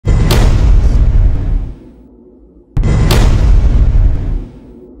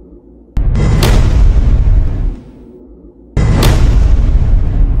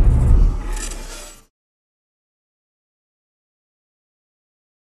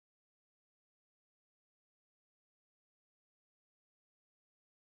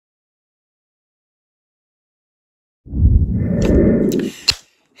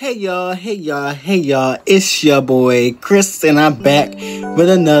Hey y'all, hey y'all, hey y'all, it's your boy Chris and I'm back with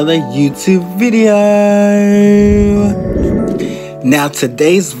another YouTube video. Now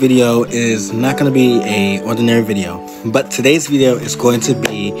today's video is not going to be a ordinary video, but today's video is going to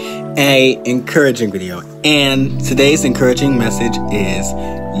be a encouraging video. And today's encouraging message is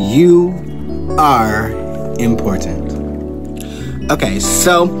you are important. Okay,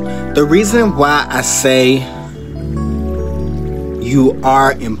 so the reason why I say you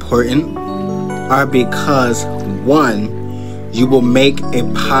are important are because, one, you will make a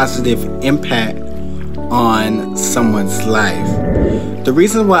positive impact on someone's life. The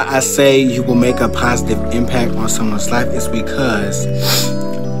reason why I say you will make a positive impact on someone's life is because,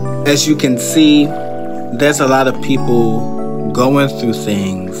 as you can see, there's a lot of people going through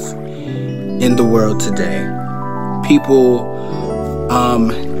things in the world today. People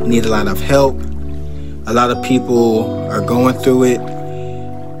need a lot of help. A lot of people are going through it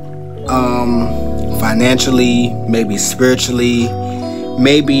financially, maybe spiritually,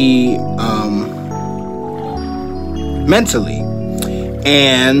 maybe mentally.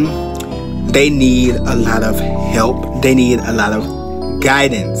 And they need a lot of help. They need a lot of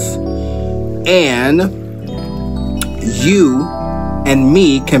guidance. And you and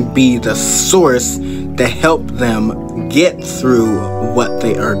me can be the source to help them get through what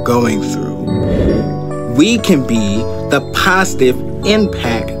they are going through. We can be the positive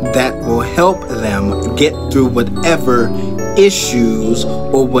impact that will help them get through whatever issues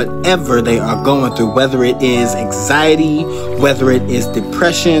or whatever they are going through, whether it is anxiety, whether it is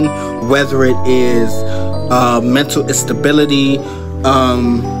depression, whether it is mental instability,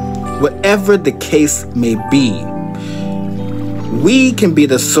 whatever the case may be. We can be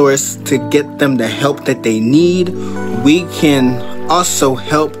the source to get them the help that they need. We can also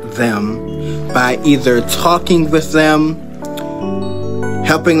help them by either talking with them,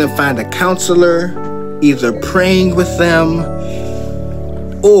 helping them find a counselor, either praying with them,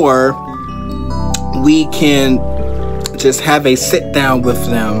 or we can just have a sit down with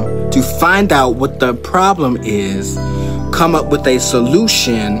them to find out what the problem is, come up with a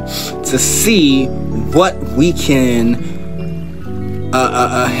solution to see what we can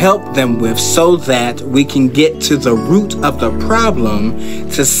help them with, so that we can get to the root of the problem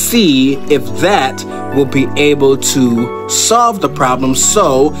to see if that will be able to solve the problem,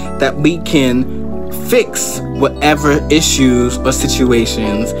 so that we can fix whatever issues or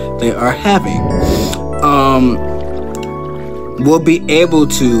situations they are having. We'll be able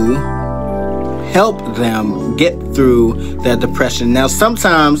to help them get through their depression. Now,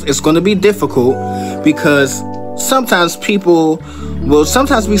 sometimes it's going to be difficult because sometimes people will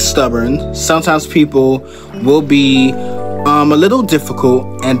sometimes be stubborn. Sometimes people will be a little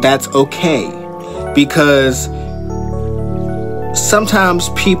difficult, and that's okay. Because sometimes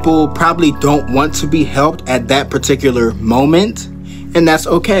people probably don't want to be helped at that particular moment, and that's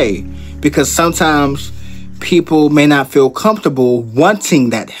okay. Because sometimes people may not feel comfortable wanting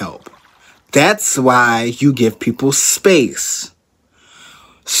that help. That's why you give people space.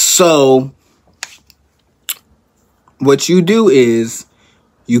 So what you do is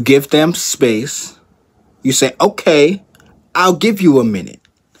you give them space. You say, okay, I'll give you a minute.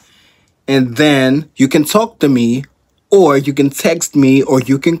 And then you can talk to me, or you can text me, or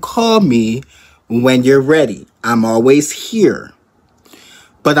you can call me when you're ready. I'm always here.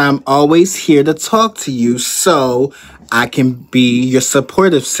 But I'm always here to talk to you, so I can be your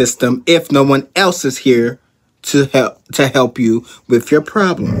supportive system if no one else is here to help you with your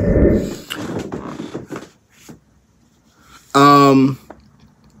problem.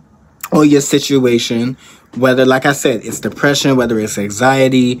 Or your situation, whether, like I said, it's depression, whether it's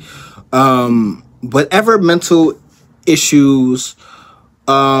anxiety, whatever mental issues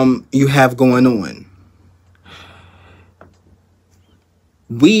you have going on.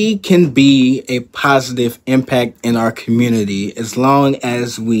 We can be a positive impact in our community as long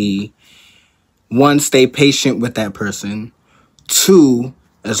as we, one, stay patient with that person. Two,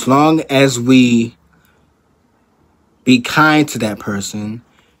 as long as we be kind to that person.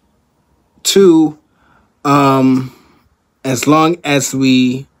 Two, as long as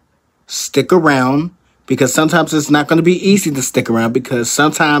we stick around, because sometimes it's not going to be easy to stick around, because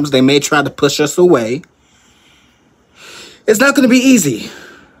sometimes they may try to push us away. It's not going to be easy,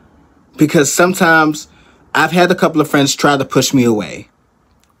 because sometimes I've had a couple of friends try to push me away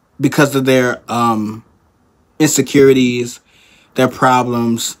because of their insecurities, their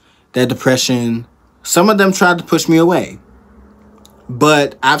problems, their depression. Some of them tried to push me away,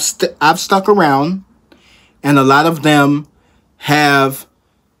 but I've stuck around, and a lot of them have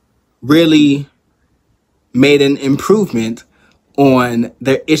really made an improvement on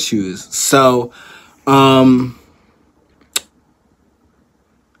their issues. So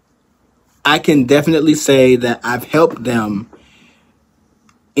I can definitely say that I've helped them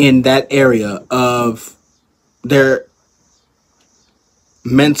in that area of their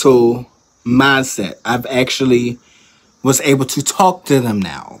mental mindset. I've actually was able to talk to them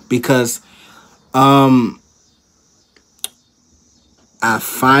now because I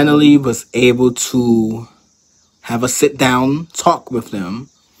finally was able to have a sit down talk with them.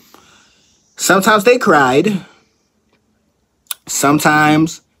 Sometimes they cried.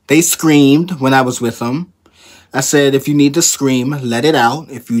 Sometimes they screamed when I was with them. I said, if you need to scream, let it out.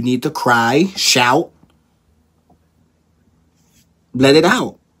 If you need to cry, shout, let it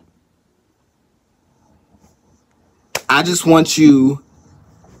out. I just want you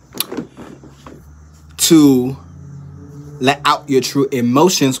to let out your true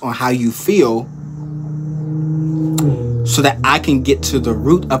emotions on how you feel so that I can get to the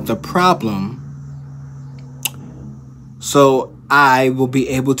root of the problem, so I will be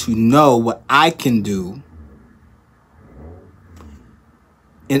able to know what I can do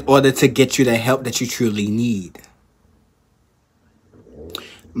in order to get you the help that you truly need.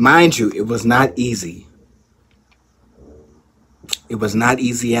 Mind you, it was not easy. It was not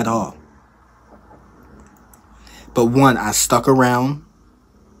easy at all. But one, I stuck around.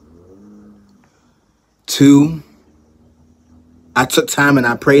 Two, I took time and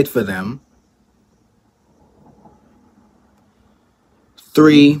I prayed for them.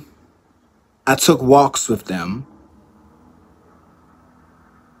 Three, I took walks with them.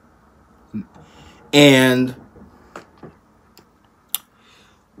 And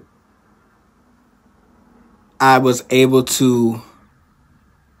I was able to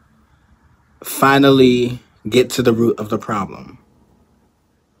finally get to the root of the problem.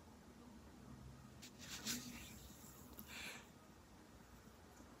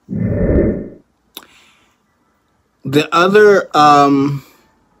 The other I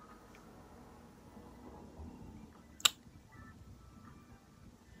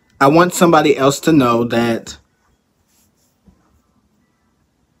want somebody else to know that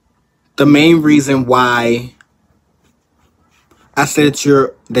the main reason why I said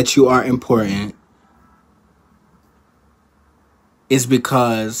that you are important is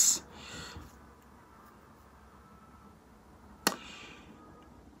because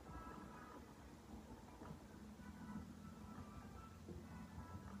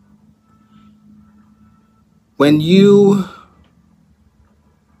when you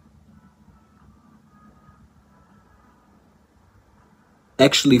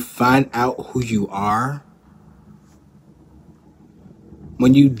actually find out who you are,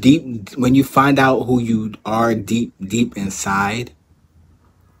 when you find out who you are deep inside,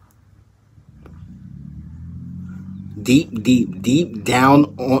 deep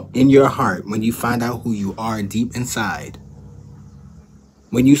down in your heart, when you find out who you are deep inside,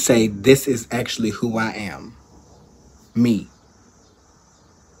 when you say, this is actually who I am, me.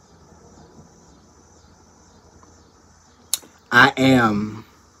 I am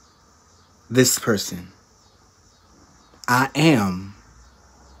this person. I am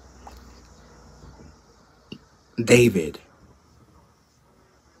David.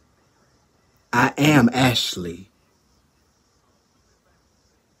 I am Ashley.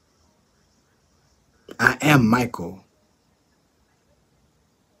 I am Michael.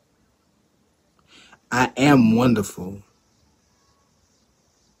 I am wonderful.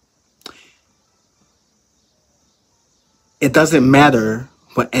 It doesn't matter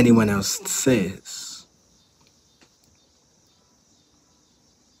what anyone else says.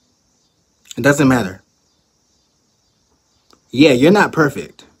 It doesn't matter. Yeah, you're not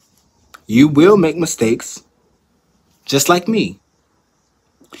perfect. You will make mistakes, just like me.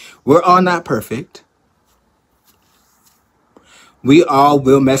 We're all not perfect. We all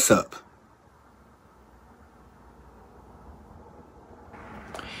will mess up.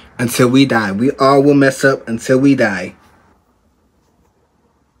 Until we die. We all will mess up until we die.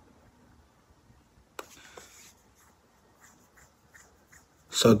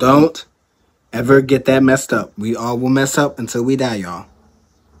 So don't ever get that messed up. We all will mess up until we die, y'all.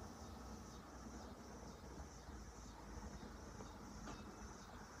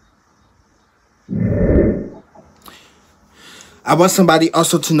 I want somebody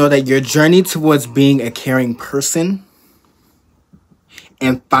also to know that your journey towards being a caring person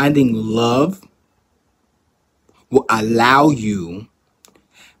and finding love will allow you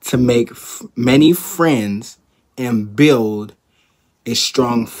to make many friends and build a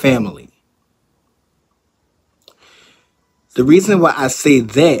strong family. The reason why I say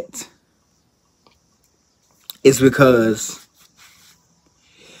that is because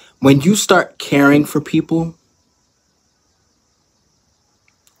When you start caring for people,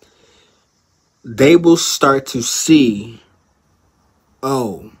 they will start to see,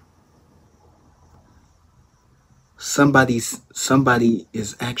 oh, somebody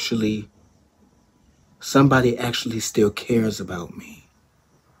actually still cares about me.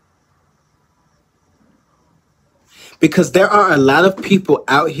 Because there are a lot of people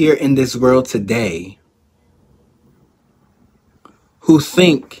out here in this world today who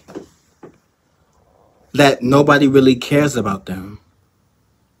think that nobody really cares about them.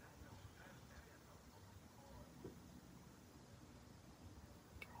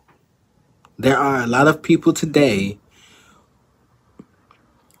 There are a lot of people today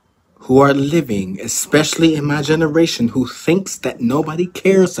who are living, especially in my generation, who thinks that nobody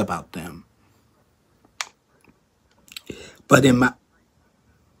cares about them. But in my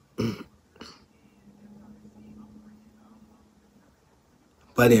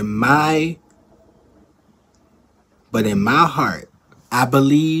but in my heart, I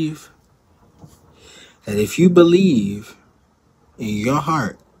believe that if you believe in your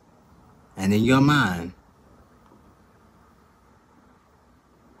heart and in your mind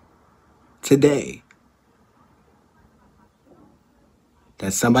today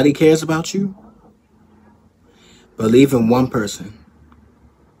that somebody cares about you, believe in one person.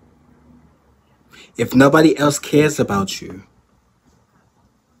 If nobody else cares about you,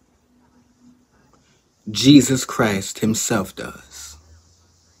 Jesus Christ himself does.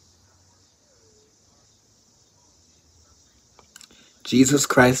 Jesus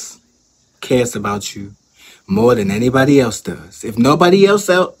Christ cares about you more than anybody else does. If nobody else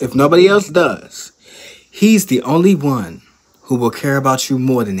does, he's the only one who will care about you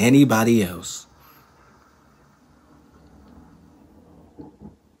more than anybody else.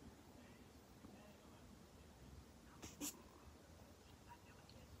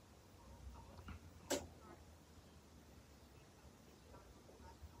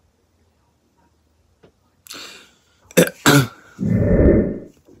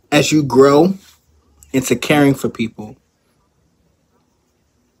 As you grow into caring for people,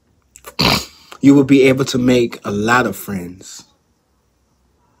 you will be able to make a lot of friends.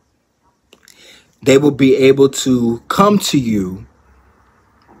 They will be able to come to you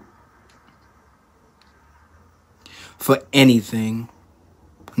for anything.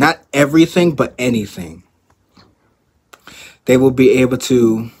 Not everything, but anything. They will be able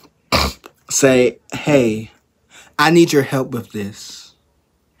to say, hey, I need your help with this.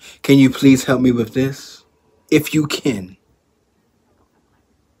 Can you please help me with this? If you can.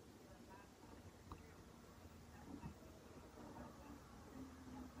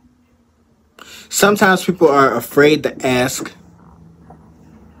 Sometimes people are afraid to ask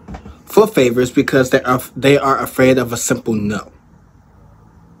for favors because they are afraid of a simple no.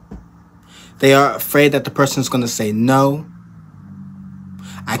 They are afraid that the person's going to say, no,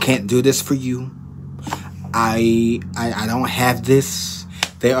 I can't do this for you. I don't have this.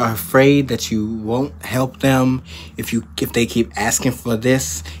 They are afraid that you won't help them if they keep asking for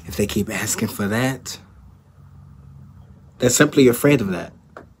this, if they keep asking for that. They're simply afraid of that.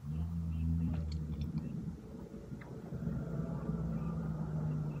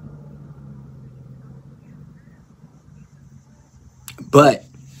 But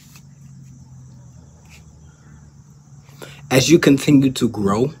as you continue to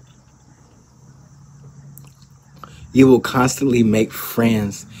grow, you will constantly make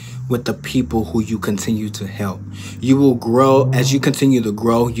friends with the people who you continue to help. You will grow. As you continue to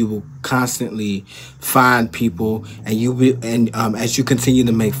grow, you will constantly find people, and as you continue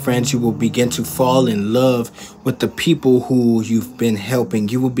to make friends, you will begin to fall in love with the people who you've been helping.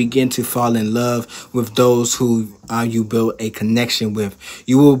 You will begin to fall in love with those who you build a connection with.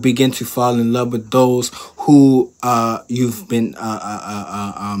 You will begin to fall in love with those who you've been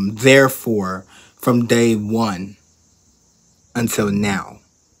there for from day one until now.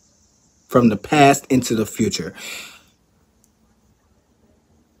 From the past into the future.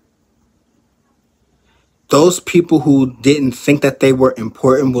 Those people who didn't think that they were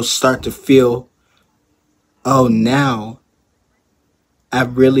important will start to feel, oh, now I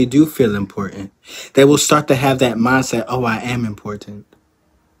really do feel important. They will start to have that mindset, oh, I am important.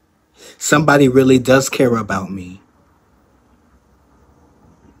 Somebody really does care about me.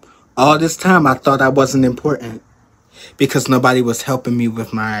 All this time I thought I wasn't important because nobody was helping me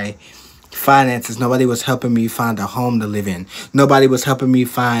with my finances. Nobody was helping me find a home to live in. Nobody was helping me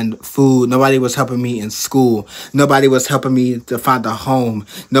find food. Nobody was helping me in school. Nobody was helping me to find a home.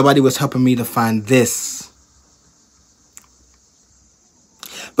 Nobody was helping me to find this.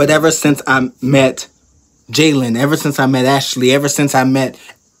 But ever since I met Jalen, ever since I met Ashley, ever since I met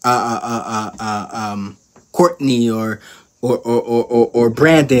Courtney or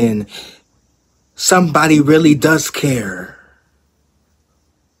Brandon, somebody really does care.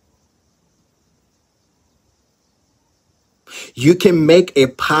 You can make a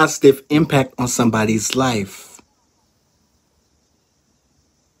positive impact on somebody's life.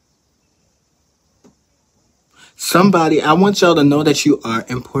 Somebody, I want y'all to know that you are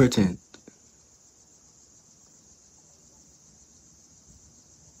important.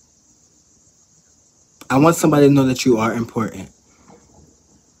 I want somebody to know that you are important.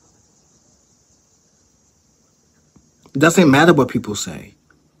 It doesn't matter what people say.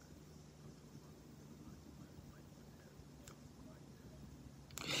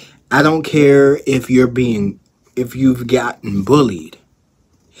 I don't care if you've gotten bullied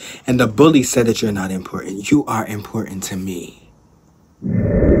and the bully said that you're not important. You are important to me.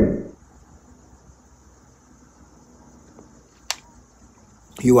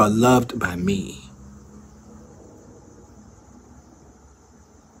 You are loved by me.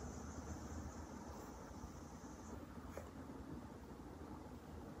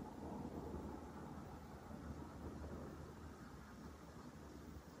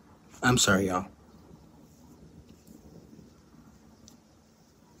 I'm sorry, y'all.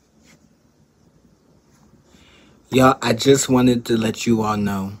 Y'all, I just wanted to let you all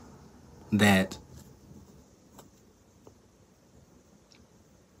know that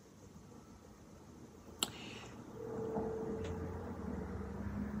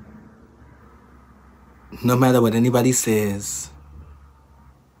no matter what anybody says,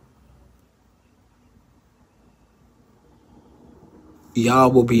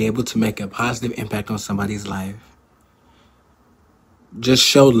 y'all will be able to make a positive impact on somebody's life. Just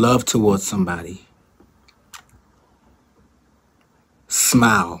show love towards somebody.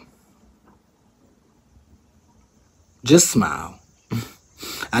 Smile. Just smile.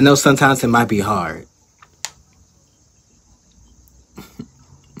 I know sometimes it might be hard.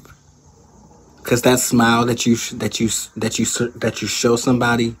 Cause that smile that you show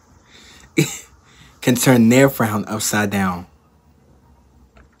somebody can turn their frown upside down.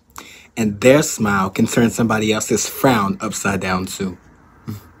 And their smile can turn somebody else's frown upside down too.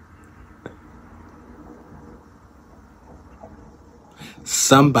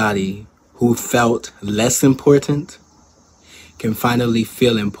 Somebody who felt less important can finally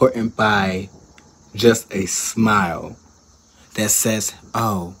feel important by just a smile that says,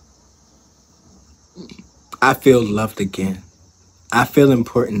 oh, I feel loved again. I feel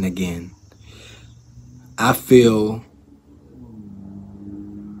important again. I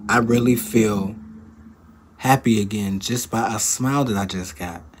really feel happy again just by a smile that I just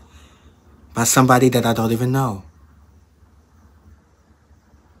got. By somebody that I don't even know.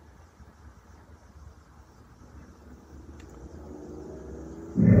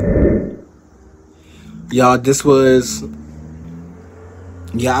 Y'all,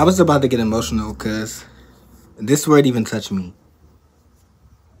 I was about to get emotional because this word even touched me.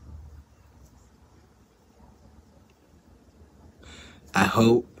 I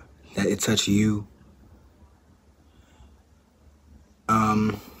hope that it touched you.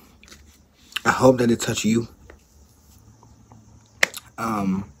 I hope that it touched you.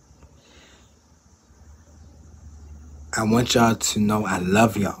 I want y'all to know I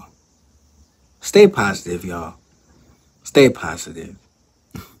love y'all. Stay positive, y'all. Stay positive.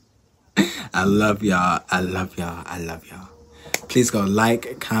 I love y'all. I love y'all. I love y'all. Please go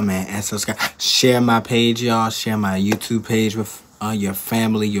like, comment, and subscribe. Share my page, y'all. Share my YouTube page with your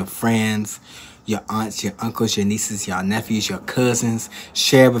family, your friends, your aunts, your uncles, your nieces, your nephews, your cousins.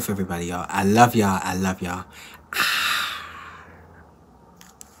 Share with everybody, y'all. I love y'all. I love y'all.